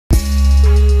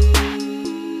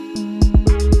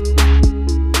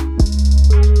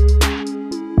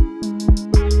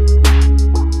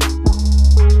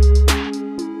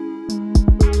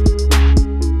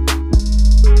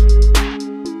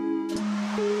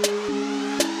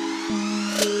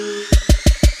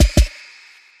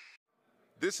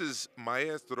This is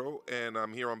Maestro, and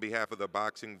I'm here on behalf of the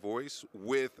Boxing Voice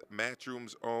with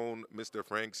Matchroom's own Mr.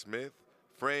 Frank Smith.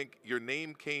 Frank, your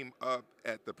name came up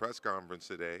at the press conference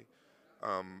today.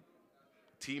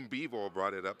 Team Bivol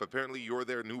brought it up. Apparently, you're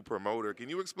their new promoter. Can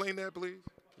you explain that, please?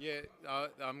 Yeah,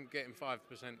 I'm getting 5%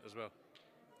 as well.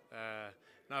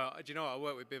 No, do you know what? I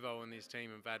worked with Bivol and his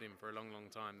team and Vadim for a long, long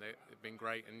time. They've been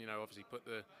great, and obviously put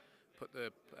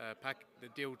the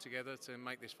deal together to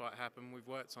make this fight happen. We've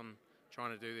worked on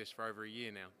trying to do this for over a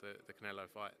year now. The Canelo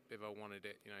fight. Bivol wanted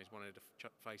it. He's wanted to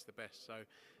face the best. So,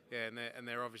 yeah, and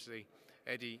they're obviously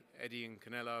Eddie and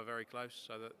Canelo are very close,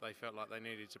 so that they felt like they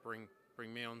needed to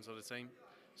bring me onto the team.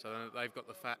 So they've got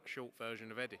the fat, short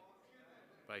version of Eddie,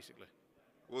 basically.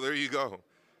 Well, there you go.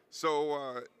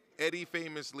 So Eddie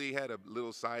famously had a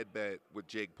little side bet with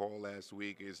Jake Paul last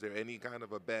week. Is there any kind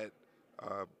of a bet,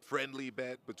 friendly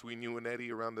bet between you and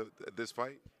Eddie around this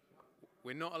fight?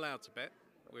 We're not allowed to bet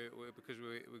because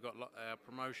we've got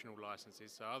promotional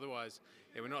licenses. So otherwise,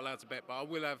 yeah, we're not allowed to bet. But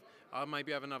I'll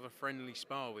maybe have another friendly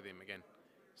spar with him again.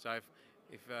 So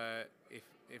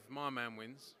if my man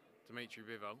wins, Dmitry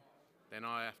Bivol, then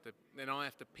I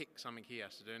have to pick something he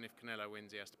has to do, and if Canelo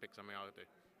wins, he has to pick something I'll do.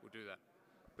 We'll do that.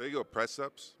 There you go,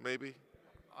 press-ups, maybe?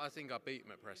 I think I beat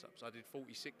him at press-ups. I did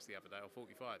 46 the other day, or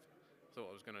 45. Thought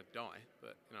I was going to die,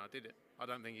 but I did it. I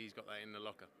don't think he's got that in the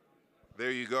locker.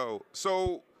 There you go.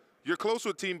 So you're close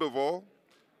with Team Bivol.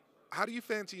 How do you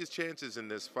fancy his chances in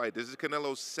this fight? This is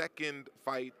Canelo's second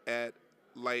fight at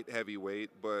light heavyweight,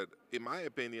 but in my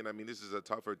opinion, I mean, this is a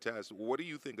tougher test. What do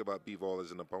you think about Bivol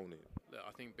as an opponent? Look,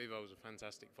 I think Bivol is a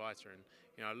fantastic fighter,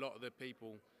 and a lot of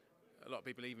people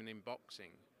even in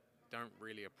boxing don't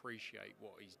really appreciate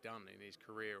what he's done in his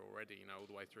career already. All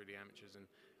the way through the amateurs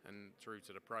and through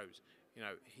to the pros.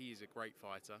 He is a great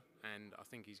fighter, and I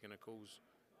think he's going to cause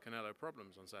Canelo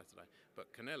problems on Saturday. But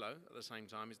Canelo, at the same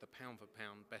time, is the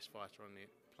pound-for-pound best fighter on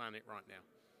the planet right now.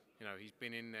 He's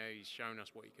been in there, he's shown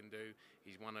us what he can do.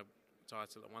 He's won a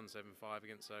title at 175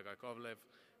 against Sergey Kovalev.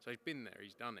 So he's been there,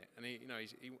 he's done it. And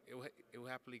he'll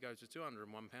happily go to 201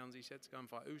 pounds, he said, to go and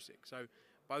fight Usyk. So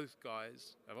both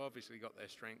guys have obviously got their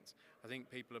strengths. I think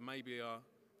people are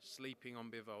sleeping on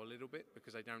Bivol a little bit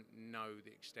because they don't know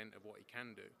the extent of what he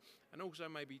can do. And also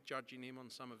maybe judging him on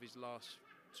some of his last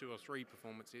 2 or 3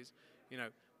 performances.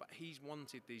 But he's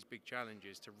wanted these big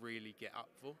challenges to really get up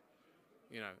for.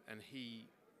 And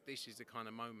this is the kind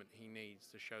of moment he needs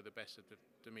to show the best of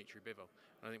Dmitry Bivol.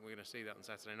 And I think we're going to see that on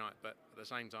Saturday night. But at the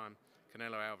same time,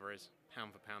 Canelo Alvarez,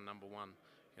 pound for pound #1.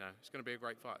 It's going to be a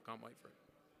great fight. Can't wait for it.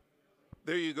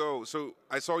 There you go. So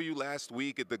I saw you last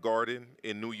week at the Garden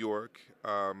in New York.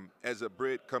 As a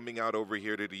Brit coming out over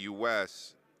here to the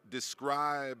U.S.,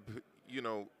 describe,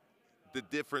 the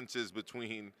differences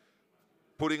between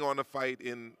putting on a fight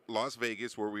in Las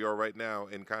Vegas, where we are right now,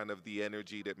 and kind of the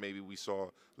energy that maybe we saw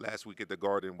last week at the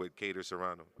Garden with Cater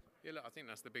Serrano. Yeah, look, I think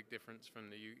that's the big difference from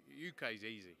the UK's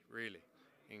easy, really,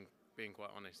 in being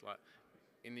quite honest. Like,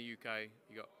 in the UK,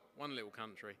 you got one little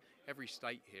country. Every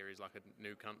state here is like a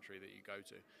new country that you go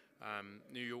to.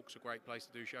 New York's a great place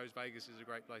to do shows. Vegas is a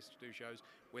great place to do shows.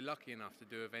 We're lucky enough to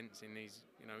do events in these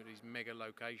mega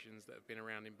locations that have been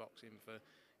around in boxing for,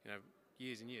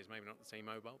 years and years. Maybe not the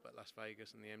T-Mobile, but Las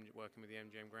Vegas and working with the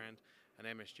MGM Grand and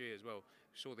MSG as well.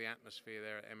 We saw the atmosphere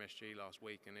there at MSG last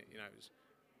week, and it was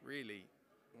really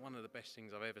one of the best things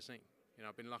I've ever seen.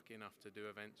 I've been lucky enough to do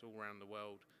events all around the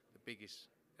world, the biggest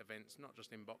events, not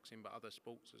just in boxing, but other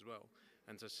sports as well.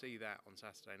 And to see that on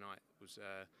Saturday night was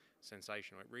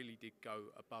sensational. It really did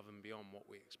go above and beyond what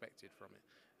we expected from it.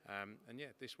 And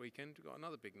yeah, this weekend we've got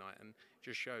another big night, and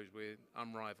just shows we're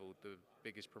unrivaled, the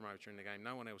biggest promoter in the game.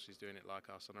 No one else is doing it like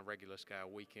us on a regular scale,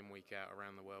 week in, week out,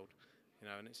 around the world.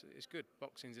 And it's good.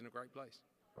 Boxing's in a great place.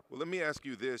 Well, let me ask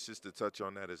you this, just to touch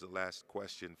on that as a last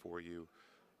question for you.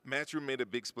 Matchroom made a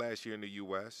big splash here in the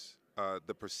U.S.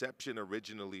 The perception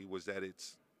originally was that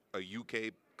it's a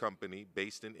UK company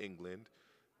based in England.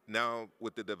 Now,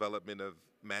 with the development of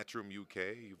Matchroom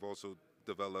UK, you've also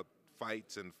developed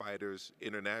fights and fighters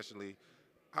internationally.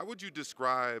 How would you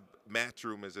describe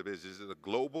Matchroom as a business? Is it a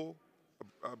global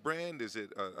brand? Is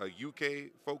it a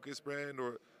UK-focused brand?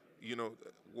 Or,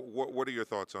 what are your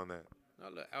thoughts on that? No,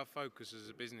 look, our focus as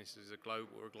a business is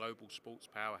we're a global sports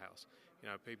powerhouse.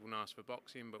 People know us for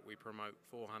boxing, but we promote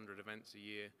 400 events a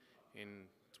year in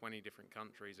 20 different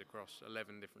countries across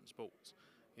 11 different sports.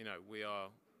 We are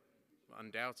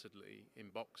undoubtedly in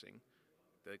boxing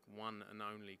the one and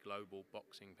only global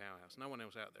boxing powerhouse. No one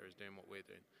else out there is doing what we're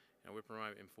doing. We're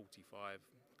promoting 45,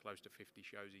 close to 50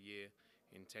 shows a year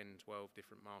in 10, 12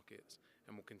 different markets,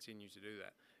 and we'll continue to do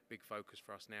that. big focus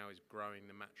for us now is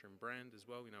growing the Matchroom brand as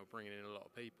well. You know, bringing in a lot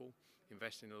of people,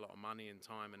 investing a lot of money and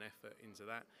time and effort into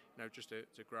that. You know, just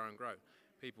to grow and grow.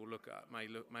 People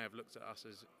may have looked at us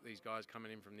as these guys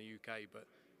coming in from the UK, but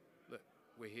look,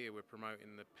 we're here. We're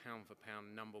promoting the pound for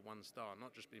pound #1 star,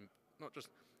 not just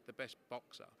the best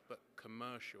boxer, but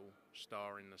commercial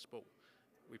star in the sport.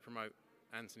 We promote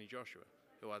Anthony Joshua,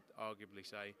 who I'd arguably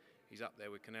say he's up there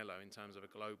with Canelo in terms of a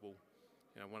global,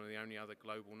 you know, one of the only other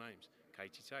global names.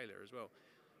 Katie Taylor as well.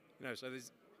 You know, so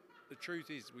the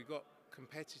truth is we've got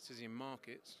competitors in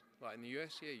markets, like in the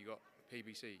US, yeah, you got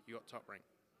PBC, you got Top Rank.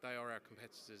 They are our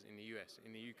competitors in the US.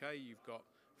 In the UK, you've got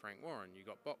Frank Warren, you've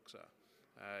got Boxer,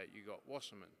 you got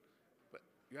Wasserman, but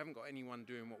you haven't got anyone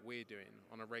doing what we're doing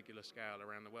on a regular scale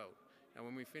around the world. And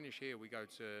when we finish here, we go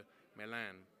to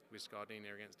Milan with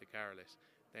Scardina against De Carolis.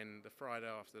 Then the Friday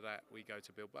after that, we go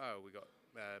to Bilbao. We got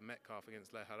Metcalf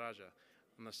against Leharaja.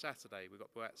 On the Saturday, we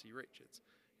got Boazzi Richards.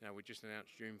 You know, we just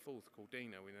announced June 4th,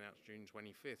 Cordina. We announced June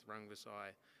 25th, Rung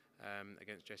Vasai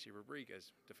against Jesse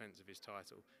Rodriguez, defense of his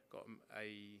title. Got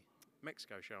a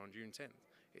Mexico show on June 10th.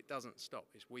 It doesn't stop.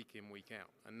 It's week in, week out,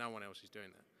 and no one else is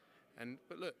doing that.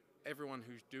 But look, everyone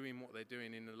who's doing what they're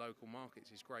doing in the local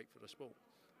markets is great for the sport,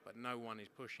 but no one is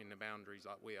pushing the boundaries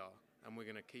like we are, and we're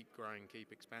going to keep growing,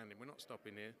 keep expanding. We're not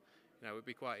stopping here. You know, it'd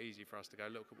be quite easy for us to go,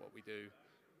 look at what we do,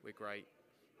 we're great,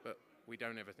 but we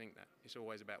don't ever think that. It's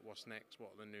always about what's next,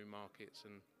 what are the new markets,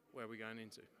 and where we're going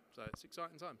into. So it's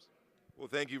exciting times. Well,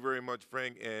 thank you very much,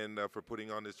 Frank, and for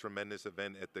putting on this tremendous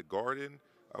event at the Garden.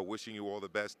 Wishing you all the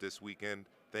best this weekend.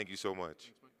 Thank you so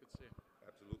much. Thanks, mate. Good to see you.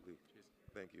 Absolutely. Cheers.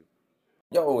 Thank you.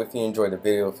 Yo, if you enjoyed the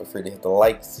video, feel free to hit the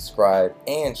like, subscribe,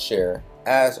 and share.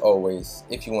 As always,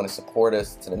 if you want to support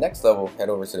us to the next level, head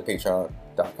over to the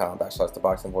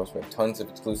patreon.com/ThaBoxingVoice. We have tons of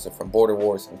exclusive from Border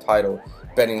Wars, from title,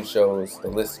 betting shows, the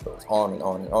list goes on and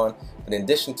on and on. But in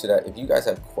addition to that, if you guys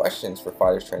have questions for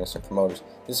fighters, trainers, and promoters,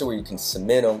 this is where you can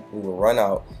submit them. We will run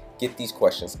out, get these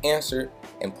questions answered,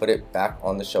 and put it back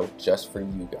on the show just for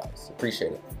you guys.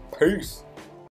 Appreciate it. Peace.